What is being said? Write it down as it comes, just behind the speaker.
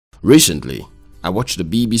Recently, I watched the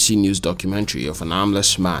BBC News documentary of an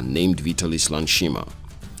armless man named Vitaly Slonimsky.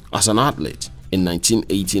 As an athlete, in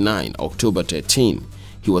 1989, October 13,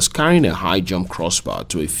 he was carrying a high jump crossbar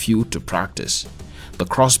to a field to practice. The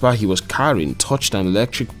crossbar he was carrying touched an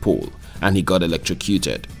electric pole and he got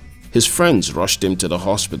electrocuted. His friends rushed him to the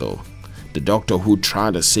hospital. The doctor who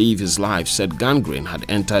tried to save his life said gangrene had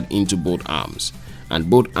entered into both arms, and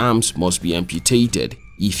both arms must be amputated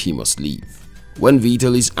if he must live. When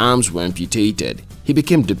Vitaly's arms were amputated, he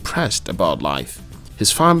became depressed about life. His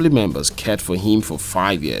family members cared for him for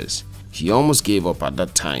 5 years. He almost gave up at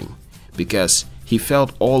that time because he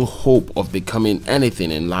felt all hope of becoming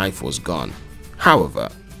anything in life was gone. However,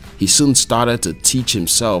 he soon started to teach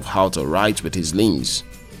himself how to write with his limbs.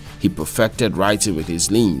 He perfected writing with his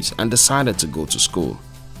limbs and decided to go to school.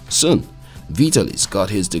 Soon, Vitaly got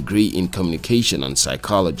his degree in communication and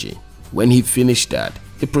psychology. When he finished that,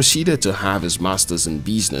 he proceeded to have his master's in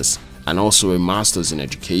business and also a master's in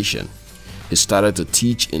education. He started to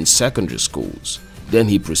teach in secondary schools. Then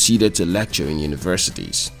he proceeded to lecture in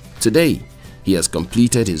universities. Today, he has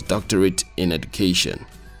completed his doctorate in education.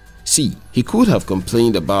 See, he could have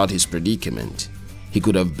complained about his predicament. He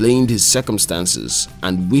could have blamed his circumstances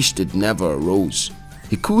and wished it never arose.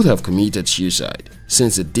 He could have committed suicide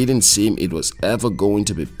since it didn't seem it was ever going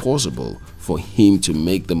to be possible for him to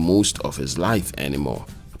make the most of his life anymore.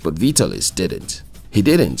 But Vitaly didn't. He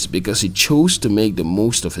didn't because he chose to make the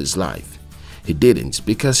most of his life. He didn't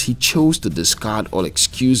because he chose to discard all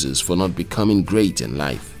excuses for not becoming great in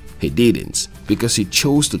life. He didn't because he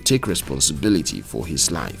chose to take responsibility for his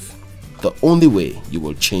life. The only way you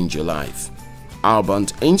will change your life.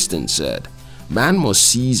 Albert Einstein said, "Man must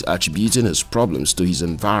cease attributing his problems to his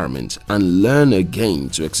environment and learn again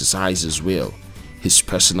to exercise his will, his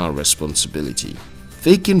personal responsibility."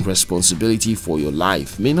 Taking responsibility for your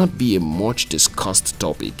life may not be a much discussed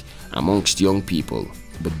topic amongst young people,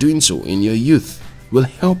 but doing so in your youth will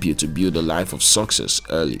help you to build a life of success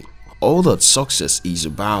early. All that success is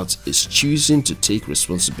about is choosing to take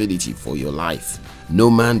responsibility for your life. No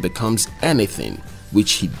man becomes anything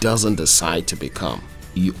which he doesn't decide to become.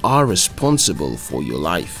 You are responsible for your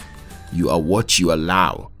life. You are what you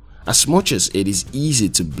allow. As much as it is easy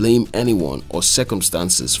to blame anyone or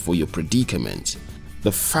circumstances for your predicament,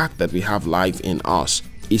 the fact that we have life in us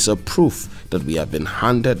is a proof that we have been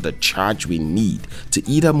handed the charge we need to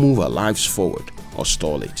either move our lives forward or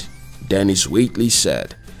stall it. Dennis Waitley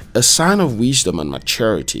said, "A sign of wisdom and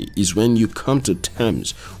maturity is when you come to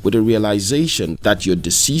terms with the realization that your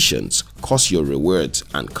decisions cause your rewards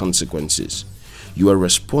and consequences. You are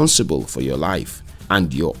responsible for your life,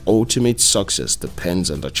 and your ultimate success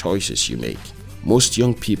depends on the choices you make." Most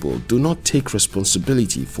young people do not take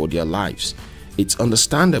responsibility for their lives. It's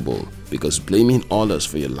understandable because blaming others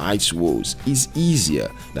for your life's woes is easier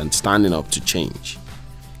than standing up to change.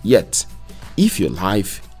 Yet, if your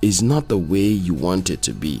life is not the way you want it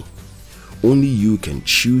to be, only you can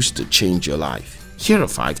choose to change your life. Here are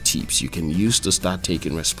 5 tips you can use to start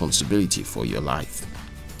taking responsibility for your life.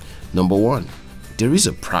 Number 1. There is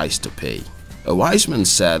a price to pay. A wise man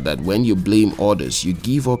said that when you blame others, you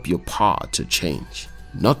give up your power to change.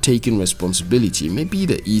 Not taking responsibility may be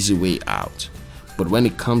the easy way out, but when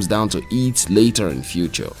it comes down to it later in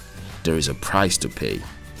future, there is a price to pay.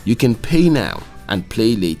 You can pay now and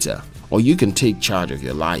play later, or you can take charge of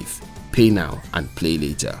your life, pay now and play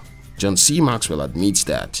later. John C. Maxwell admits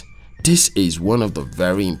that this is one of the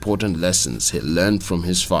very important lessons he learned from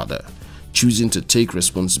his father. Choosing to take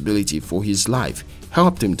responsibility for his life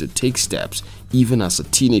helped him to take steps even as a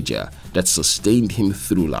teenager that sustained him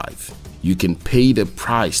through life. You can pay the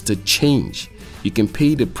price to change. You can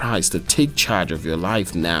pay the price to take charge of your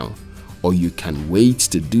life now, or you can wait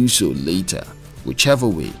to do so later. Whichever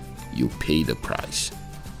way, you pay the price.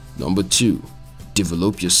 Number 2.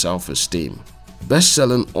 Develop your self-esteem.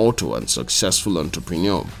 Best-selling author and successful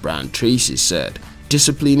entrepreneur Brian Tracy said,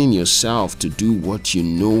 "Disciplining yourself to do what you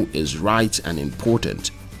know is right and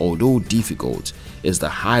important, although difficult, is the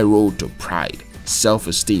high road to pride,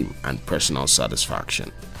 self-esteem, and personal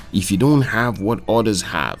satisfaction." If you don't have what others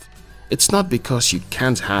have, it's not because you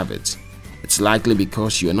can't have it. It's likely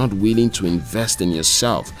because you are not willing to invest in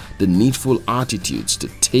yourself the needful attitudes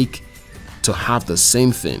to have the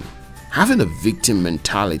same thing. Having a victim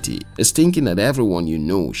mentality is thinking that everyone you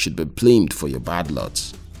know should be blamed for your bad lot.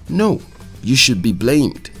 No, you should be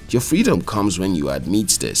blamed. Your freedom comes when you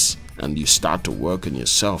admit this and you start to work on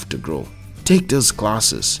yourself to grow. Take those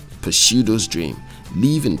classes, pursue those dreams,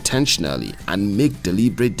 live intentionally, and make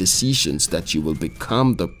deliberate decisions that you will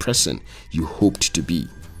become the person you hoped to be.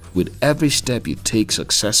 With every step you take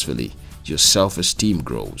successfully, your self-esteem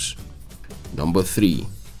grows. Number 3.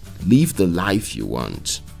 Live the life you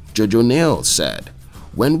want. Jojo Neal said,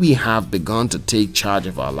 "When we have begun to take charge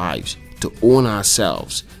of our lives, to own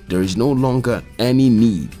ourselves, there is no longer any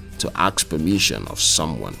need to ask permission of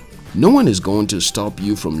someone. No one is going to stop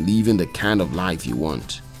you from living the kind of life you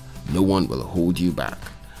want. No one will hold you back.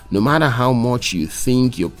 No matter how much you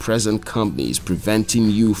think your present company is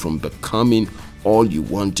preventing you from becoming all you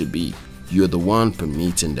want to be, you're the one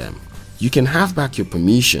permitting them. You can have back your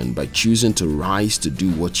permission by choosing to rise to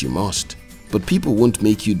do what you must. But people won't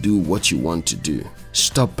make you do what you want to do.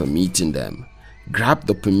 Stop permitting them. Grab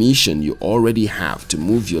the permission you already have to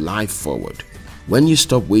move your life forward. When you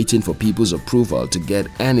stop waiting for people's approval to get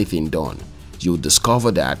anything done, you'll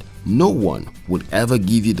discover that no one would ever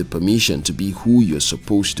give you the permission to be who you're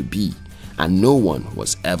supposed to be, and no one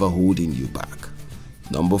was ever holding you back."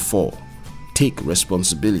 Number 4. Take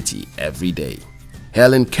responsibility every day.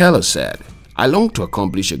 Helen Keller said, "I long to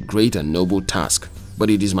accomplish a great and noble task, but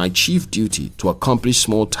it is my chief duty to accomplish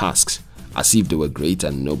small tasks as if they were great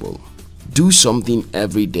and noble." Do something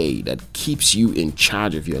every day that keeps you in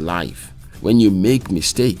charge of your life. When you make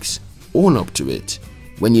mistakes, own up to it.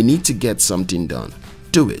 When you need to get something done,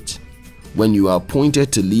 do it. When you are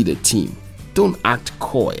appointed to lead a team, don't act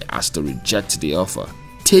coy as to reject the offer.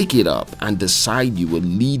 Take it up and decide you will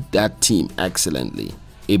lead that team excellently.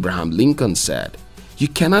 Abraham Lincoln said, "You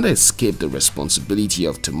cannot escape the responsibility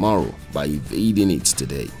of tomorrow by evading it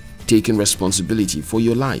today." Taking responsibility for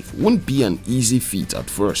your life won't be an easy feat at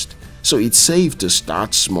first, so it's safe to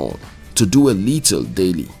start small, to do a little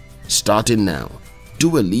daily. Starting now,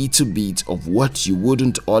 do a little bit of what you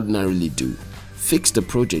wouldn't ordinarily do. Fix the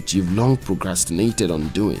project you've long procrastinated on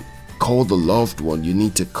doing. Call the loved one you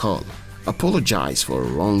need to call. Apologize for a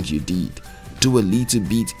wrong you did. Do a little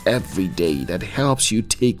bit every day that helps you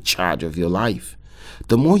take charge of your life.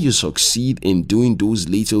 The more you succeed in doing those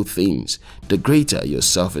little things, the greater your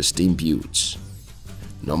self-esteem builds.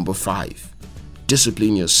 Number 5.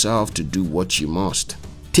 Discipline yourself to do what you must.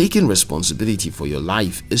 Taking responsibility for your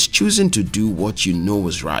life is choosing to do what you know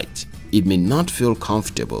is right. It may not feel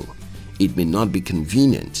comfortable, it may not be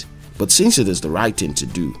convenient, but since it is the right thing to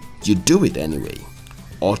do, you do it anyway.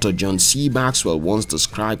 Author John C. Maxwell once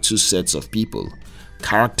described two sets of people: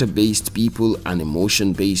 character-based people and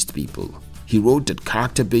emotion-based people. He wrote that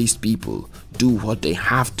character-based people do what they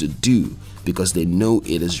have to do because they know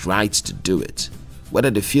it is right to do it, whether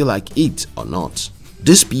they feel like it or not.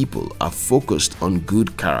 These people are focused on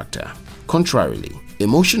good character. Contrarily,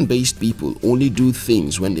 emotion-based people only do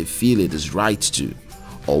things when they feel it is right to,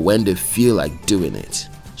 or when they feel like doing it.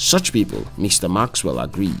 Such people, Mr. Maxwell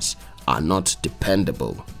agrees, are not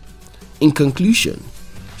dependable. In conclusion,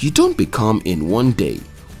 you don't become in one day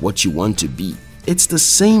what you want to be. It's the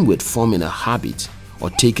same with forming a habit or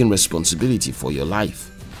taking responsibility for your life.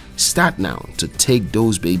 Start now to take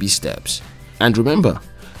those baby steps. And remember,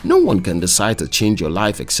 no one can decide to change your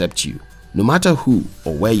life except you. No matter who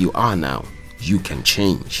or where you are now, you can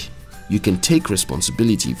change. You can take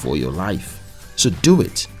responsibility for your life. So do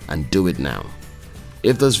it, and do it now.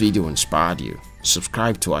 If this video inspired you,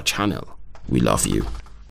 subscribe to our channel. We love you.